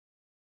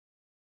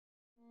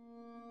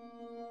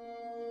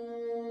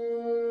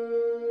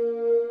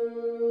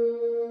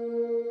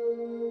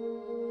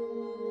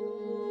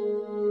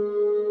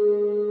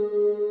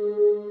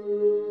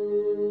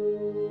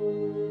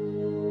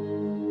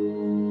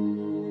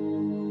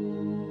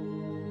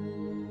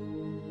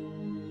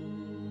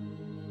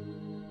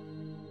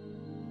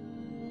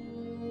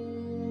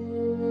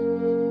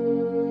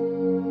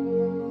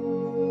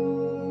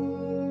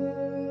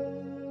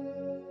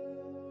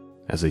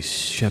as a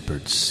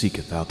shepherd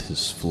seeketh out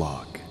his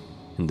flock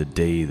in the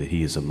day that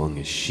he is among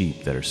his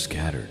sheep that are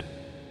scattered.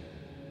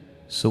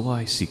 So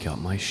I seek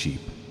out my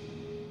sheep,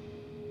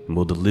 and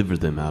will deliver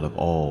them out of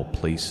all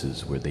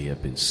places where they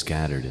have been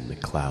scattered in the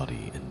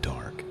cloudy and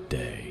dark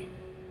day.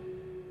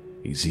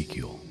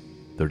 Ezekiel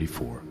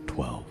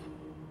 34:12.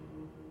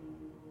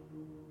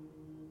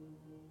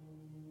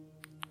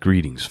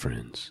 Greetings,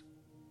 friends.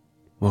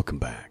 Welcome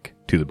back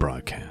to the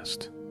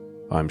broadcast.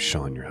 I'm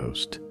Sean, your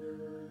host.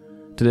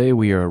 Today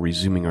we are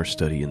resuming our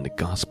study in the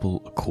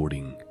Gospel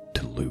according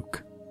to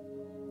Luke.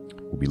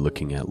 We'll be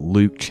looking at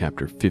Luke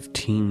chapter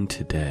 15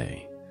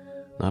 today.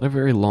 Not a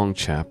very long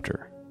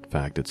chapter. In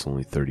fact, it's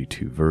only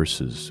 32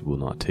 verses. It will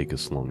not take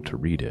us long to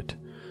read it.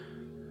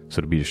 So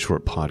it'll be a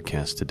short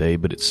podcast today,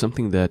 but it's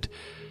something that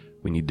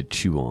we need to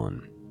chew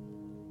on.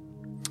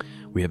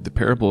 We have the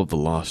parable of the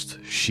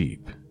lost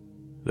sheep,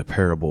 the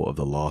parable of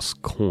the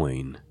lost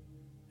coin,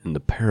 and the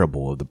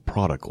parable of the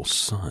prodigal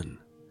son.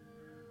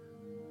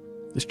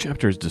 This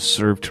chapter is to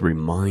serve to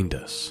remind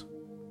us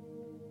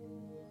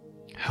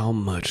how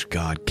much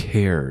God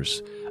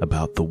cares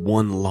about the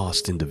one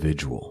lost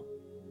individual.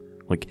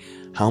 Like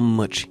how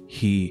much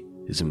He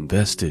is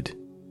invested,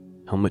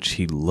 how much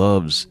He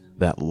loves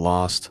that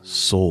lost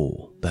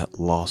soul, that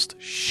lost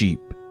sheep.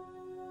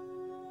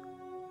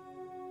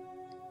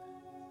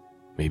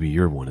 Maybe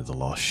you're one of the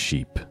lost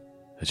sheep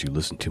as you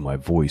listen to my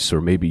voice,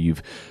 or maybe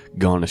you've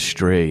gone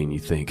astray and you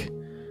think,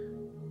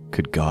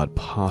 could God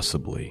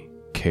possibly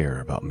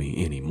care about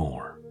me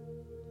anymore?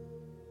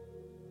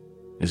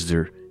 Is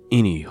there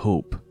any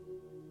hope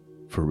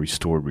for a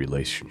restored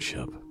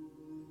relationship?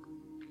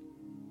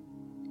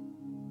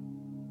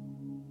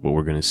 What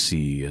we're going to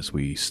see as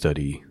we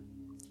study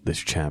this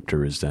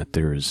chapter is that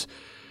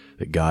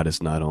God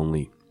is not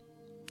only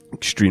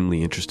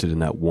extremely interested in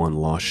that one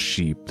lost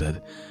sheep,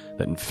 that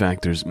in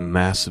fact there's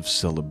massive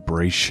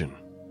celebration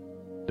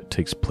that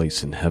takes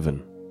place in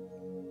heaven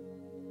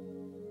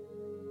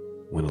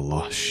when a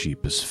lost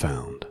sheep is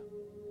found.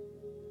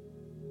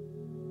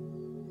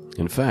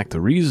 In fact, the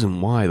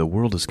reason why the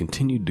world has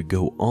continued to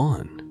go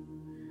on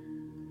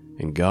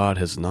and God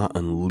has not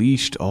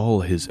unleashed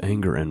all His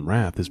anger and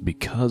wrath is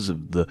because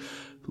of the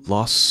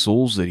lost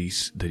souls that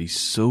he's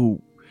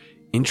so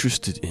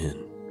interested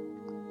in.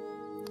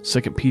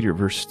 2 Peter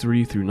verse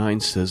 3 through 9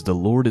 says, "The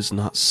Lord is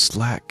not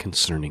slack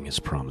concerning His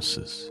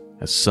promises,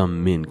 as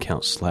some men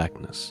count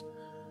slackness,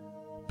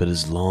 but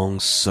is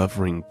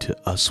long-suffering to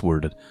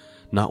usward,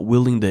 not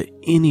willing that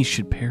any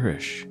should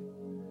perish,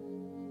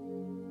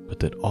 but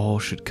that all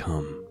should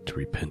come to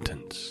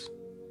repentance."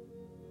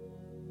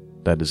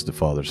 That is the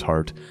Father's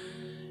heart,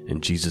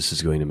 and Jesus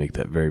is going to make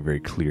that very,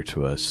 very clear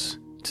to us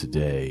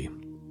today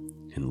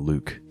in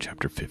Luke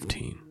chapter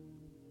 15.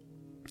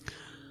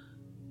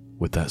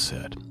 With that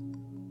said,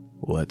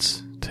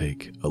 let's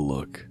take a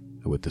look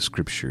at what the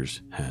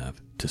scriptures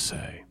have to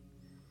say.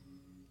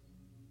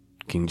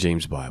 King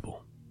James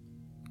Bible,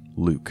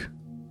 Luke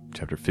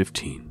chapter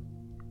 15,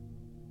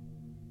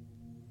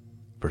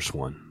 verse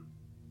 1.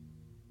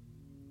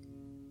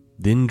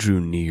 Then drew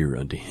near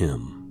unto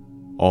him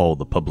all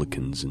the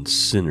publicans and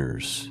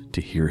sinners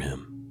to hear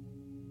him.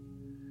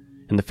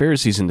 And the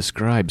Pharisees and the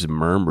scribes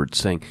murmured,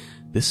 saying,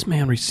 This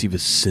man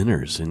receiveth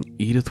sinners, and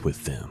eateth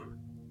with them.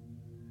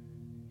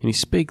 And he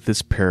spake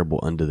this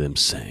parable unto them,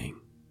 saying,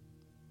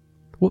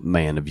 What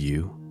man of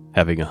you,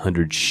 having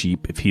 100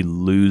 sheep, if he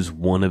lose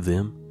one of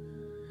them,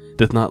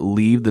 doth not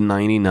leave the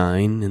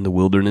 99 in the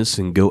wilderness,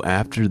 and go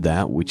after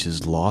that which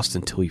is lost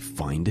until he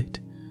find it?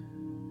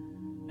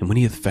 And when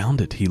he hath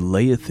found it, he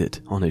layeth it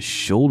on his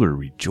shoulder,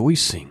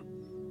 rejoicing.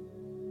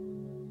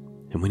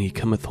 And when he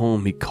cometh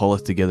home, he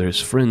calleth together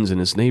his friends and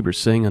his neighbors,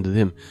 saying unto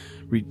them,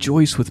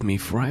 Rejoice with me,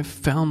 for I have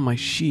found my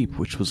sheep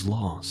which was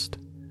lost.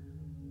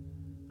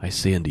 I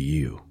say unto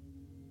you,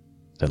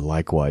 that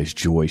likewise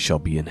joy shall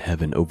be in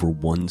heaven over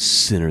one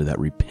sinner that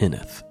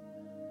repenteth,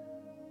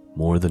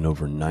 more than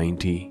over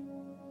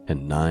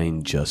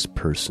 99 just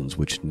persons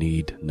which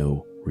need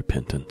no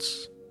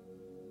repentance.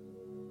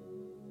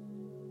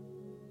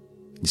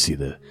 You see,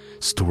 the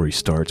story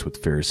starts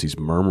with Pharisees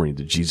murmuring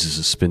that Jesus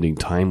is spending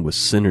time with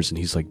sinners, and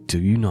he's like, do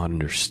you not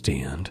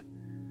understand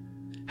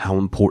how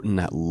important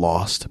that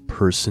lost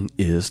person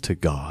is to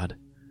God?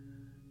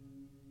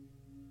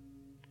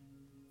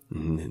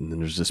 And then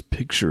there's this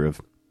picture of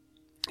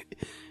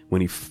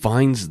when he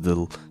finds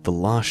the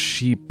lost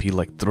sheep, he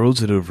like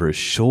throws it over his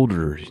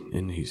shoulder,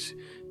 and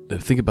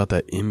think about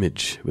that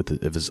image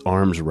of his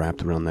arms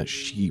wrapped around that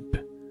sheep.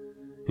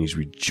 And he's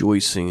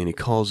rejoicing, and he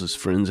calls his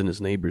friends and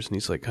his neighbors, and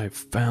he's like, I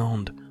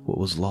found what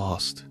was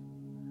lost.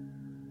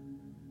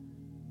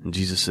 And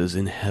Jesus says,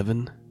 in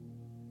heaven,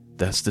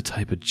 that's the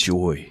type of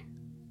joy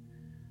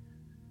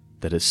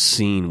that is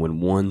seen when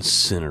one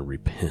sinner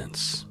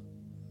repents.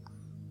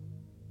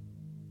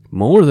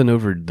 More than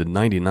over the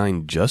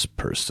 99 just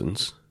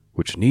persons,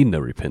 which need no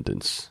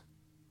repentance.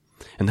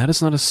 And that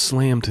is not a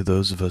slam to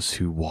those of us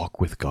who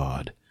walk with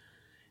God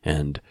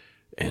and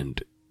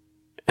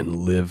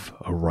live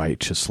a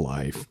righteous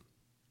life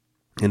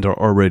and are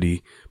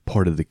already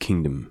part of the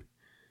kingdom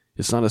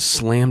It's not a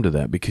slam to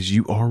that, because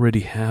you already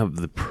have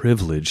the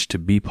privilege to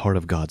be part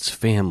of God's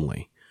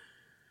family.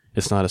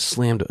 It's not a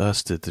slam to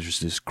us that there's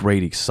this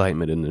great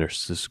excitement and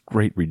there's this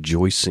great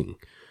rejoicing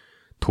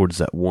towards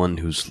that one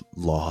who's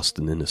lost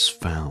and then is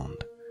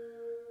found.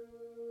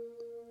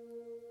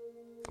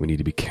 We need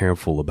to be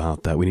careful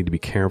about that. We need to be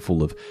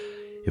careful of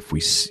if we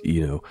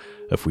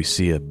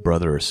see a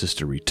brother or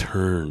sister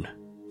return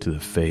to the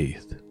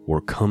faith or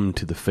come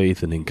to the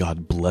faith and then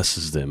God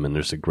blesses them and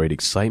there's a great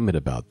excitement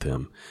about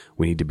them.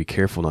 We need to be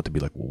careful not to be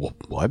like, well,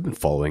 I've been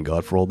following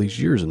God for all these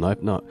years and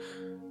I've not.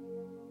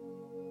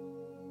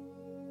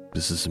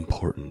 This is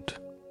important.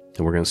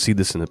 And we're going to see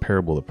this in the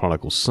parable of the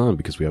prodigal son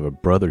because we have a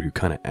brother who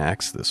kind of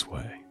acts this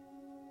way.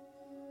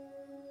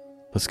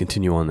 Let's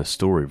continue on this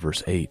story,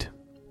 verse 8.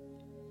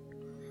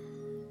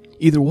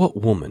 Either what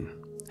woman,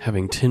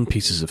 having 10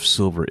 pieces of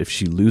silver, if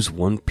she lose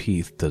one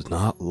piece, does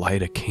not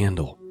light a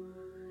candle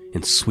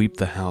and sweep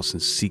the house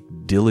and seek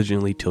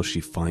diligently till she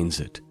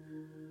finds it?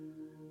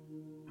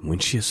 And when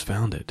she has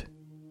found it,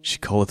 she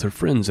calleth her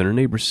friends and her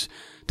neighbors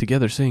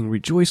together, saying,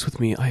 Rejoice with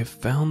me, I have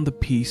found the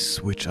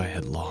piece which I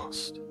had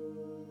lost.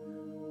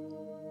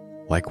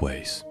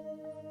 Likewise,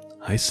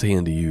 I say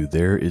unto you,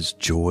 there is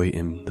joy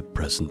in the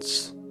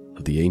presence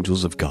of the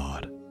angels of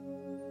God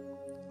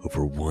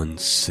over one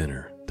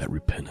sinner that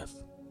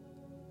repenteth.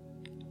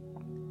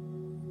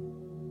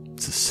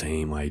 It's the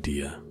same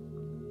idea.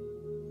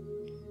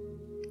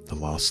 The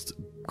lost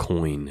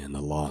coin and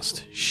the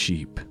lost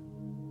sheep.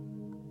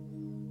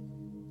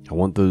 I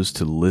want those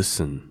to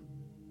listen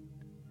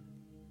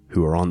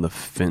who are on the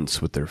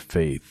fence with their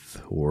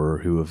faith or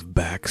who have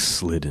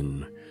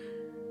backslidden.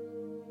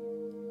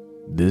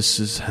 This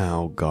is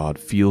how God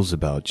feels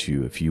about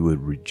you if you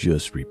would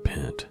just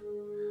repent.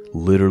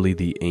 Literally,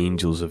 the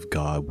angels of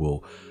God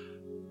will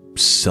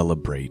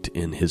celebrate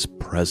in His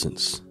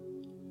presence.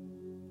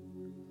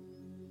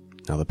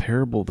 Now, the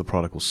parable of the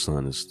prodigal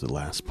son is the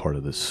last part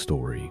of this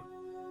story.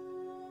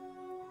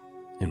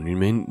 And we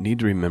need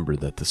to remember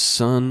that the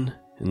son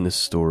in this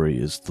story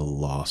is the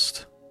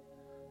lost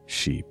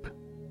sheep,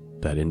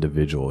 that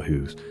individual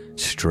who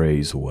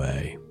strays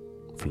away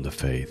from the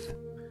faith.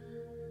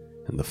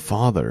 And the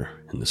father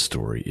in the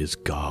story is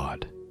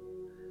God.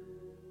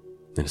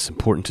 And it's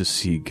important to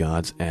see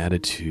God's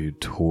attitude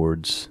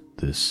towards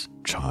this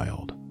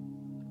child.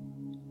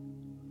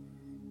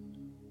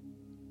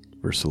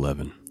 Verse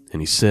 11,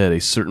 And he said,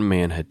 A certain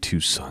man had 2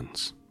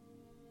 sons.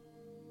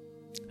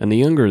 And the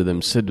younger of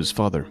them said to his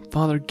father,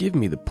 Father, give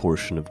me the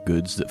portion of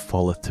goods that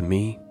falleth to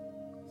me.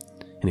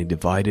 And he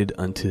divided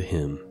unto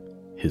him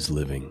his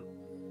living.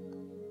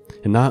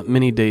 And not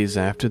many days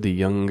after, the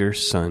younger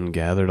son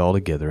gathered all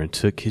together and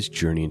took his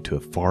journey into a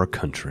far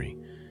country,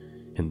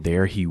 and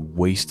there he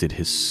wasted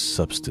his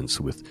substance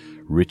with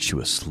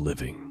riotous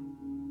living.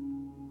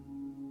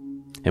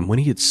 And when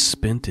he had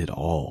spent it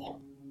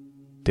all,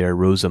 there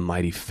arose a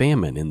mighty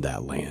famine in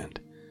that land,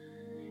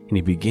 and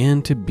he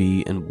began to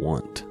be in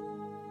want.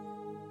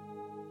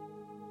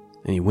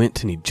 And he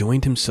went and he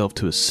joined himself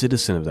to a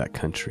citizen of that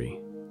country,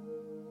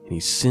 and he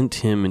sent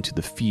him into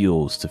the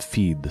fields to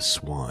feed the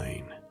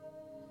swine.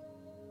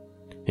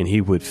 And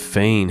he would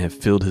fain have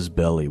filled his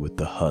belly with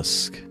the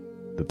husk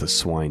that the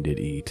swine did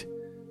eat,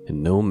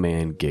 and no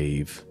man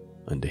gave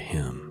unto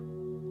him.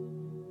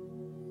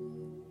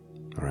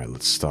 All right,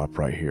 let's stop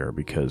right here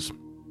because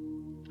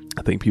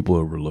I think people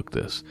overlook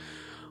this.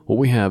 What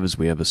we have is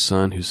we have a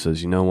son who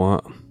says, you know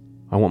what?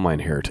 I want my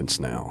inheritance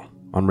now.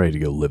 I'm ready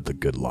to go live the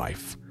good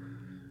life.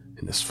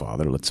 And this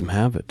father lets him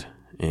have it.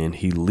 And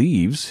he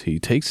leaves. He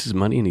takes his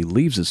money and he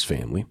leaves his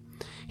family.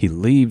 He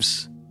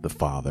leaves the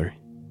father.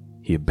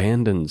 He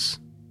abandons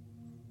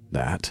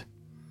that.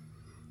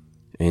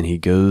 And he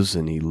goes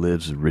and he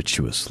lives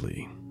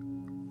rituously.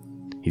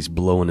 He's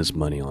blowing his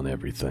money on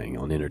everything,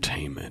 on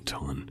entertainment,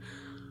 on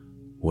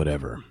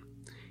whatever.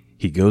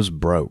 He goes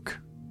broke.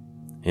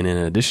 And in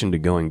addition to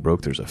going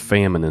broke, there's a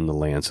famine in the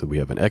land, so we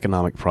have an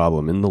economic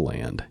problem in the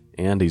land,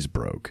 and he's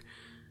broke.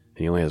 And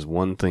he only has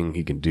one thing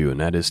he can do, and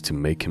that is to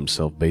make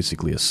himself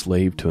basically a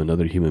slave to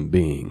another human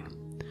being.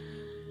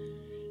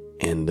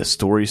 And the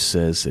story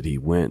says that he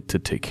went to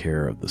take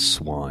care of the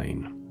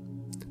swine.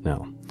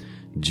 Now,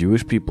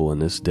 Jewish people in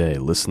this day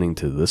listening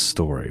to this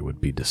story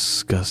would be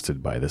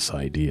disgusted by this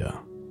idea.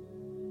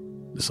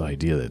 This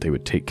idea that they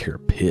would take care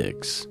of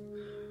pigs.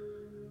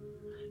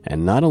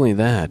 And not only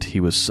that, he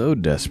was so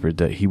desperate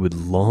that he would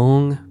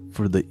long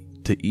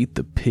to eat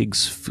the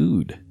pig's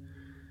food.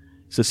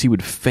 It says he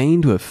would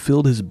fain to have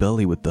filled his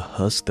belly with the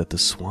husk that the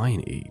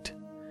swine ate.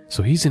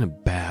 So he's in a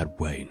bad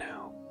way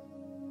now.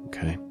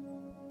 Okay?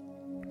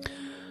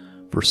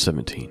 Verse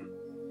 17.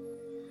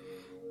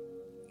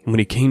 And when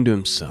he came to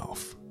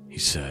himself, he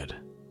said,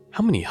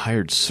 How many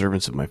hired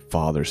servants of my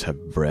father's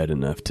have bread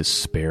enough to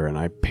spare, and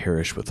I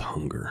perish with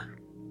hunger?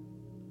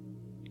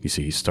 You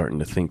see, he's starting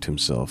to think to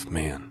himself,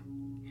 man,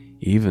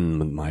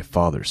 even my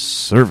father's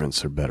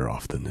servants are better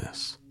off than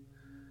this,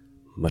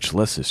 much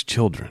less his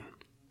children.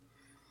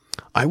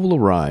 I will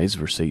arise,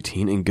 verse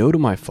 18, and go to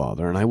my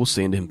father, and I will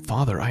say unto him,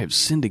 Father, I have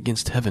sinned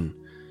against heaven,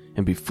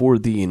 and before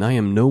thee, and I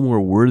am no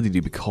more worthy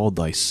to be called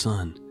thy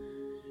son.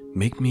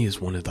 make me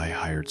as one of thy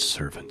hired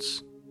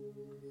servants.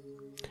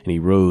 And he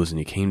rose and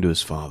he came to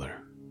his father.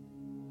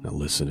 Now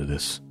listen to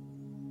this.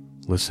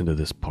 Listen to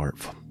this part,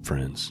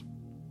 friends.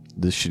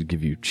 This should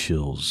give you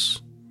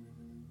chills.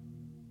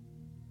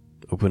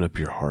 Open up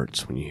your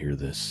hearts when you hear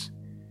this.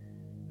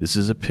 This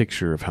is a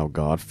picture of how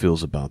God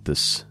feels about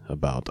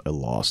a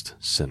lost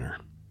sinner.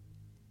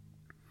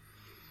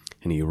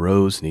 And he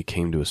arose and he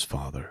came to his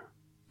father.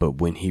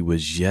 But when he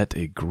was yet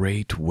a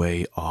great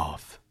way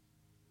off,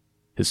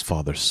 his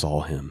father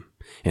saw him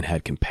and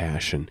had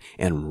compassion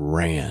and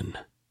ran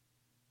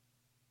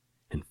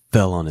and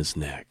fell on his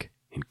neck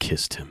and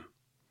kissed him.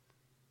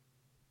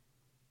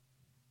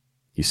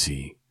 You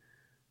see,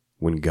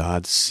 when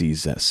God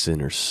sees that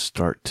sinner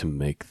start to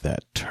make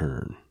that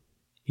turn,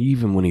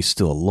 even when he's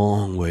still a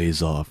long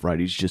ways off, right?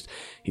 He's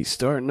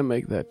starting to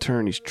make that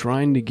turn. He's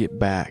trying to get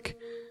back.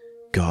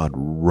 God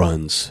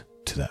runs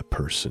to that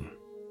person,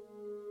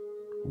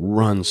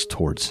 runs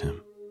towards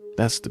him.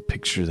 That's the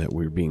picture that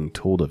we're being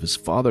told of. His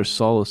father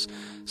saw his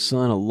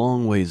son a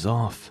long ways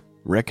off,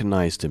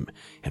 recognized him,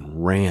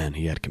 and ran.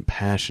 He had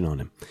compassion on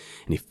him,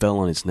 and he fell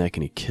on his neck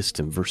and he kissed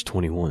him. Verse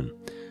 21.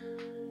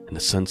 And the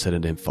son said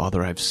unto him,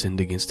 Father, I have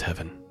sinned against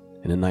heaven,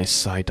 and in thy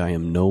sight I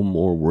am no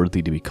more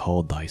worthy to be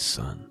called thy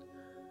son.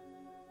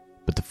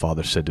 But the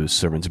father said to his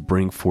servants,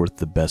 Bring forth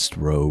the best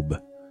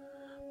robe,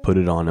 put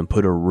it on him,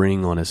 put a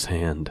ring on his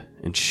hand,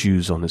 and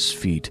shoes on his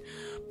feet.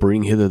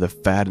 Bring hither the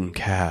fattened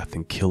calf,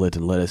 and kill it,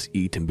 and let us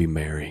eat and be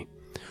merry.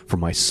 For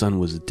my son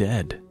was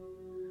dead,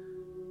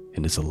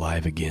 and is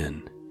alive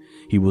again.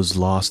 He was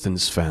lost and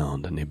is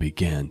found, and they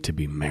began to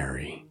be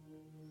merry.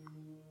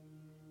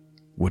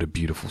 What a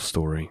beautiful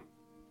story.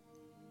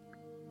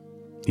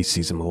 He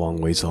sees him a long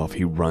ways off.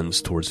 He runs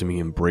towards him. He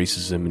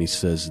embraces him, and he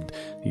says,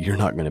 You're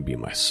not going to be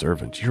my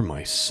servant. You're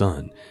my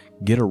son.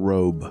 Get a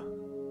robe.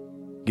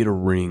 Get a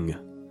ring.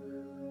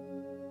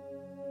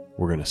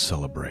 We're going to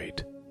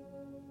celebrate.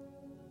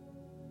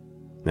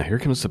 Now here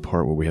comes the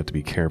part where we have to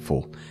be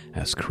careful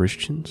as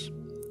Christians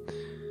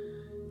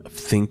of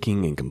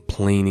thinking and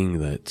complaining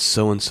that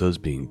so-and-so's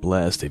being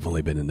blessed. They've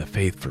only been in the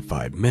faith for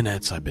 5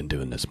 minutes. I've been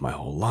doing this my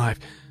whole life.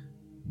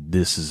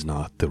 This is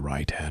not the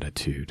right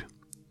attitude.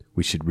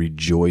 We should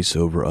rejoice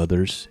over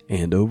others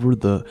and over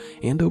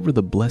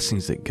the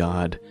blessings that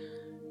God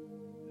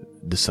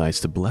decides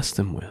to bless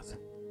them with.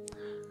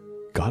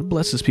 God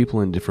blesses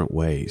people in different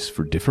ways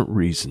for different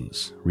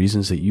reasons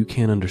that you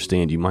can't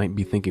understand. You might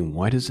be thinking,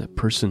 why does that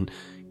person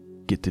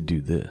get to do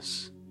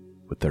this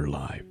with their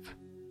life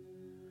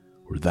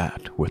or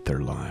that with their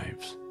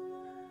lives?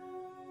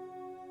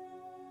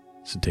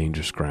 It's a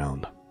dangerous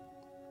ground.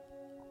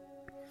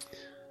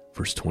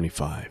 Verse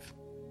 25.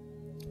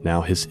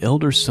 Now his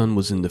elder son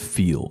was in the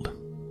field,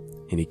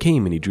 and he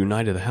came and he drew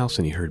nigh to the house,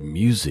 and he heard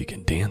music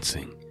and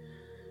dancing.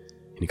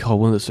 And he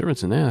called one of the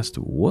servants and asked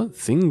what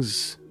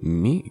these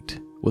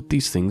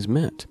things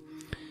meant.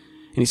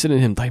 And he said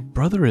unto him, Thy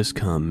brother is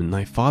come, and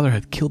thy father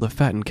hath killed a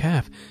fattened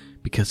calf,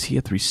 because he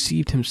hath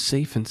received him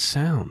safe and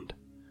sound.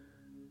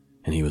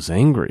 And he was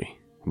angry,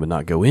 and would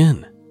not go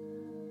in.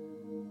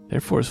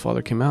 Therefore his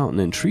father came out and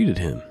entreated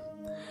him.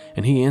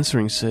 And he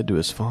answering said to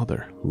his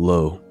father,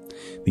 Lo,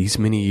 these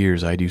many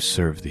years I do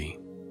serve thee,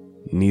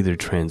 neither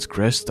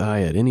transgressed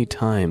I at any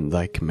time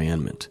thy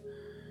commandment.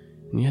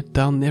 And yet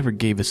thou never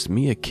gavest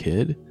me a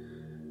kid,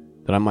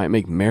 that I might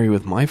make merry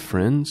with my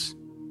friends.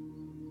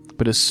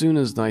 But as soon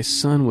as thy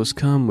son was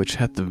come, which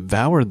hath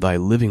devoured thy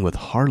living with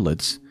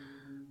harlots,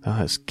 thou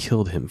hast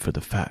killed him for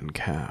the fattened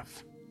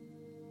calf.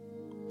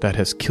 That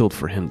hast killed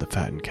for him the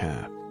fattened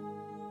calf.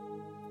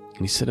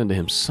 And he said unto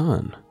him,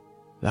 Son,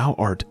 thou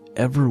art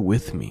ever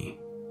with me,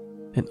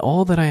 and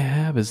all that I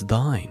have is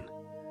thine.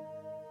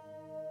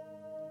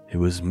 It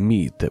was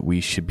meet that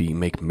we should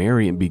make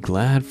merry and be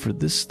glad, for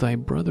this thy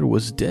brother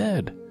was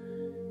dead,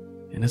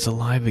 and is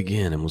alive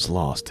again, and was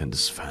lost and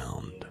is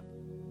found.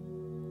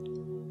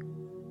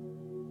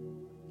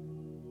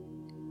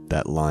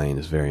 That line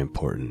is very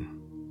important.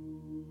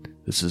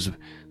 This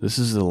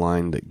is the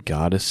line that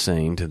God is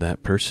saying to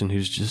that person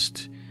who's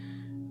just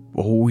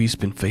always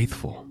been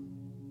faithful.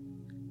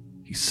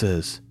 He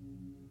says,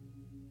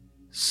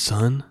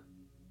 Son,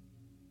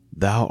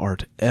 thou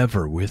art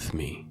ever with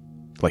me.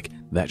 Like,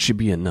 that should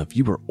be enough.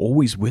 You are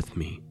always with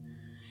me,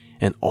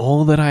 and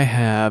all that I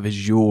have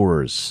is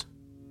yours.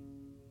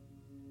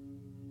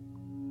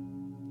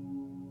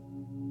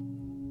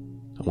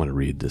 I want to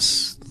read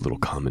this little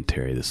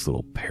commentary, this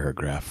little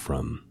paragraph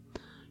from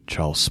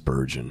Charles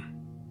Spurgeon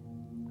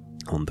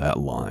on that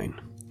line.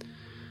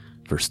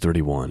 Verse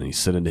 31, And he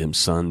said unto him,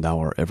 Son, thou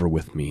art ever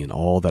with me, and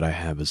all that I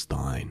have is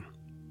thine.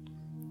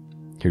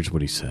 Here's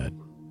what he said.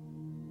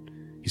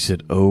 He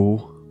said,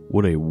 Oh,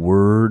 what a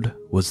word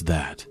was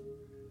that!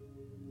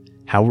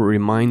 How it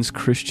reminds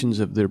Christians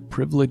of their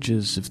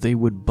privileges if they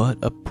would but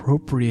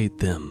appropriate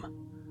them.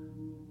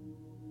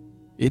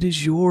 It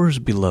is yours,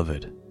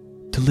 beloved,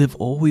 to live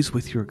always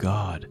with your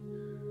God,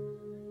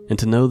 and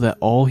to know that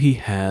all He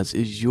has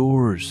is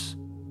yours.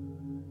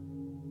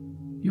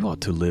 You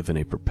ought to live in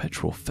a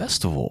perpetual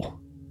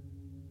festival.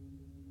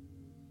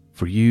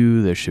 For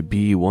you, there should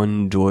be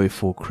one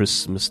joyful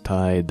Christmas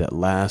tide that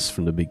lasts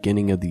from the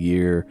beginning of the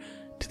year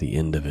to the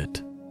end of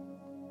it.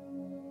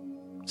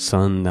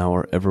 Son, thou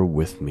art ever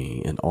with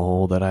me, and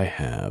all that I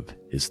have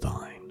is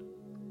thine.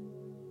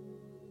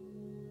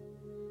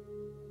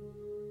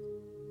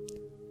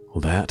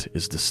 Well, that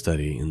is the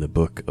study in the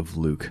book of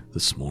Luke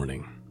this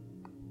morning.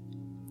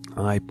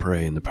 I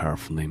pray in the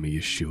powerful name of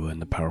Yeshua, in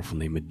the powerful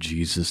name of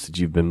Jesus, that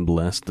you've been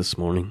blessed this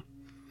morning.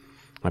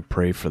 I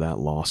pray for that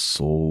lost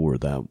soul or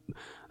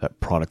that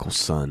prodigal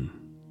son.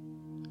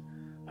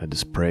 I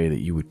just pray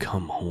that you would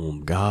come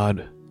home.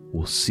 God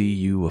will see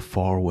you a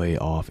far way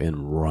off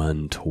and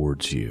run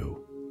towards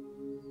you.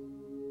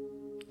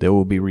 There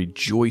will be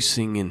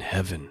rejoicing in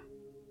heaven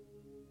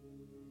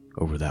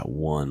over that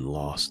one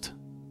lost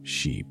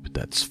sheep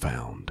that's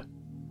found.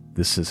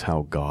 This is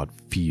how God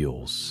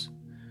feels.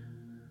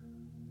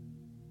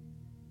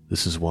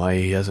 This is why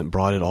he hasn't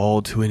brought it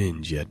all to an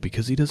end yet,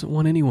 because he doesn't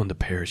want anyone to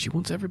perish. He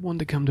wants everyone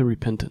to come to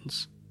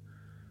repentance.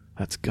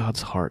 That's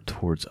God's heart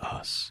towards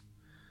us.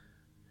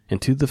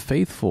 And to the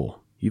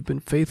faithful, you've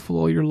been faithful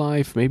all your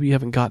life. Maybe you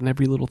haven't gotten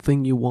every little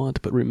thing you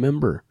want, but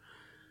remember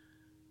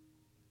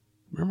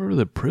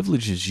the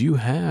privileges you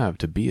have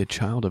to be a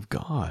child of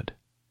God.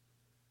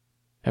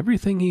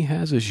 Everything he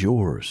has is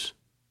yours.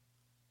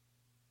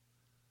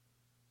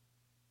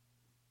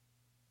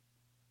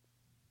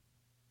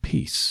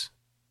 Peace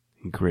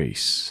and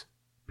grace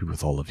be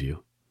with all of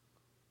you.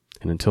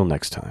 And until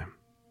next time,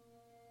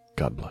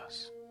 God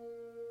bless.